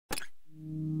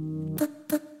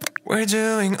We're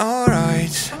doing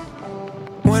alright.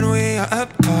 When we are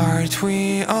apart,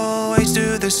 we always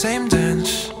do the same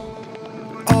dance.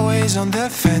 Always on the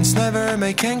fence, never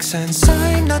making sense.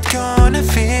 I'm not gonna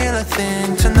feel a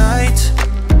thing tonight.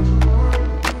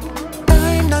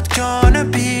 I'm not gonna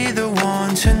be the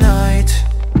one tonight.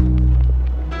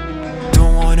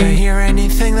 Don't wanna hear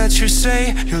anything that you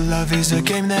say. Your love is a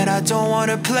game that I don't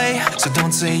wanna play. So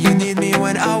don't say you need me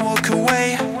when I walk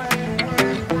away.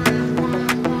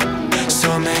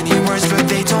 So many words but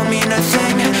they don't mean a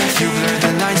thing. You blur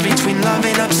the lines between love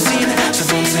and obscene. So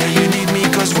don't say you need me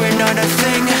cause we're not a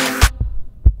thing.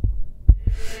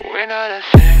 We're not a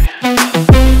thing.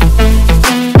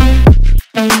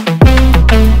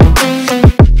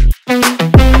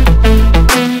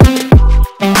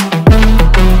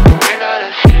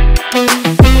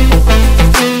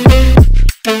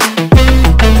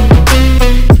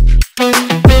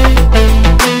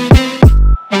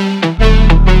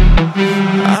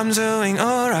 I'm doing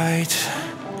alright.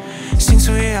 Since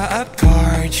we are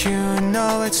apart, you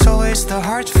know it's always the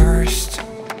heart first.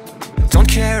 Don't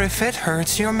care if it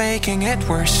hurts, you're making it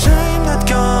worse. I'm not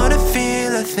gonna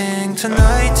feel a thing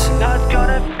tonight. Not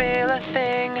gonna feel a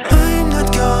thing. I'm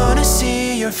not gonna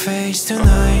see your face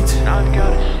tonight. Not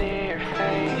gonna see your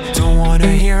face. Don't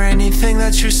wanna hear anything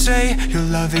that you say. Your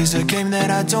love is a game that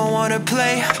I don't wanna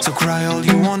play. So cry all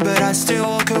you want but I still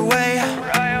walk away.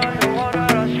 Cry all you want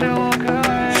but I still walk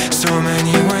away. So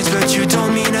many words but you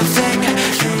don't mean a thing.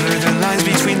 You blur the lines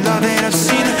between love and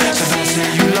obscene. So don't say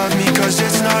you love me cause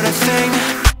it's not a thing.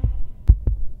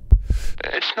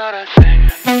 It's not a thing.